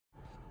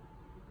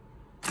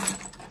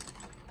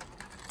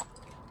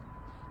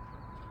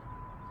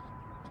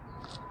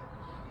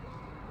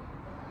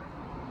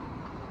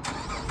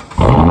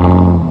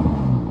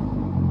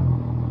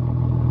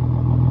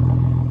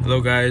Hello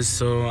guys,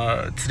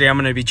 so today I'm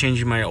going to be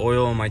changing my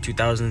oil on my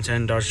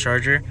 2010 Dodge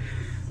Charger.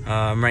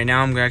 Right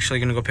now I'm actually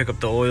going to go pick up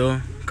the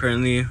oil.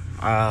 Currently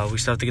we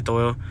still have to get the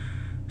oil,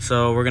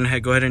 so we're going to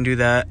go ahead and do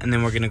that, and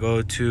then we're going to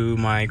go to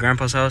my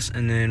grandpa's house,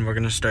 and then we're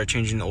going to start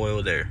changing the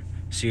oil there.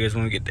 See you guys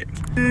when we get there.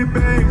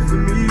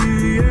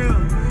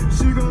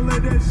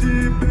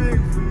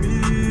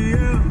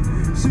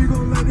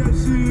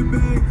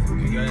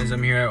 Okay guys,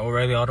 I'm here at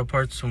O'Reilly Auto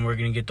Parts and we're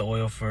going to get the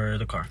oil for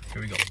the car.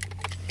 Here we go.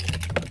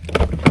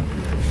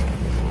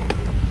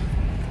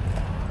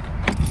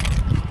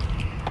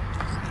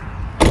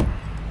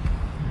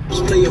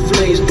 Play your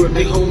flames,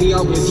 birthday homie,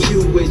 I'm with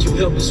you. As you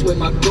help me sweat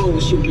my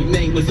goals, you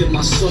remain within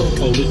my soul.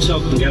 Oh, the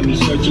talking got me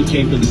searching,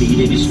 can't believe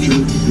it is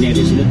true. Now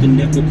there's nothing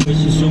that will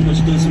question, so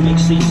much doesn't make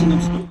sense, and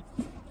I'm still.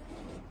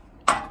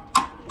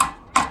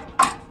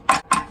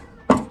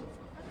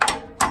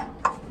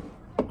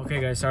 Okay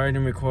guys, sorry I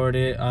didn't record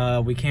it.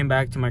 We came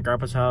back to my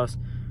grandpa's house.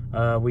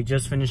 We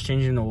just finished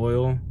changing the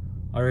oil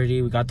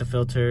already. We got the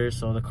filter,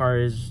 so the car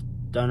is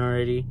done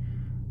already.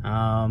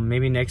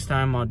 Maybe next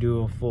time I'll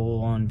do a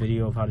full-on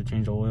video of how to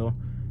change the oil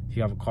if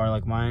you have a car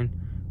like mine.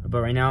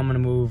 But right now I'm gonna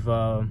move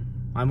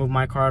I moved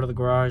my car out of the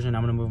garage, and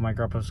I'm gonna move my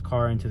grandpa's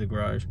car into the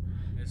garage.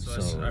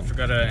 So I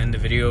forgot to end the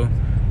video,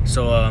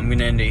 so I'm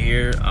gonna end it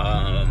here.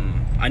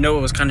 I know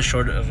it was kind of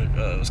short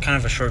it was kind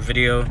of a short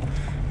video,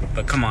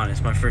 but come on,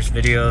 it's my first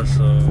video,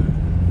 so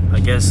I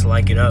guess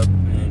like it up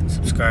and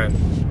subscribe.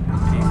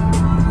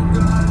 Peace.